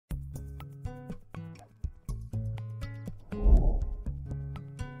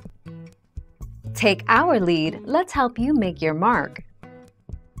Take our lead, let's help you make your mark.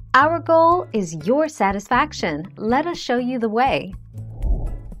 Our goal is your satisfaction. Let us show you the way.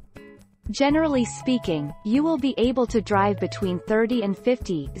 Generally speaking, you will be able to drive between 30 and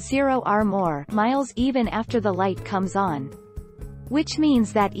 50 or more miles even after the light comes on. Which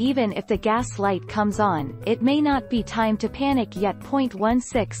means that even if the gas light comes on, it may not be time to panic yet.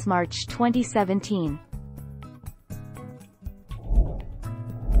 16 March 2017.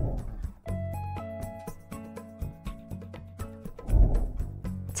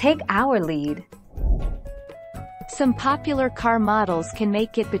 Take our lead. Some popular car models can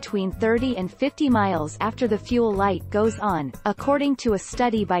make it between 30 and 50 miles after the fuel light goes on, according to a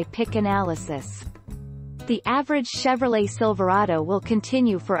study by PIC Analysis. The average Chevrolet Silverado will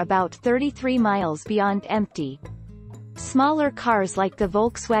continue for about 33 miles beyond empty. Smaller cars like the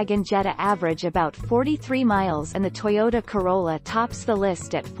Volkswagen Jetta average about 43 miles and the Toyota Corolla tops the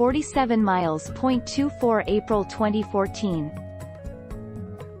list at 47 miles. 24 April 2014.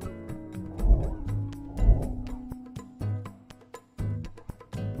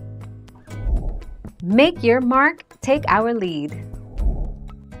 Make your mark, take our lead.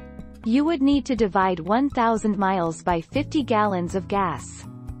 You would need to divide 1,000 miles by 50 gallons of gas.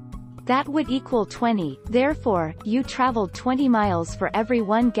 That would equal 20, therefore, you traveled 20 miles for every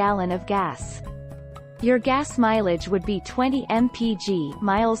 1 gallon of gas. Your gas mileage would be 20 mpg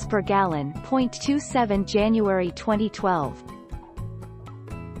miles per gallon. 27 January 2012.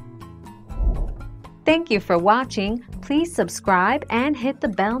 Thank you for watching. Please subscribe and hit the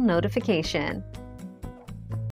bell notification.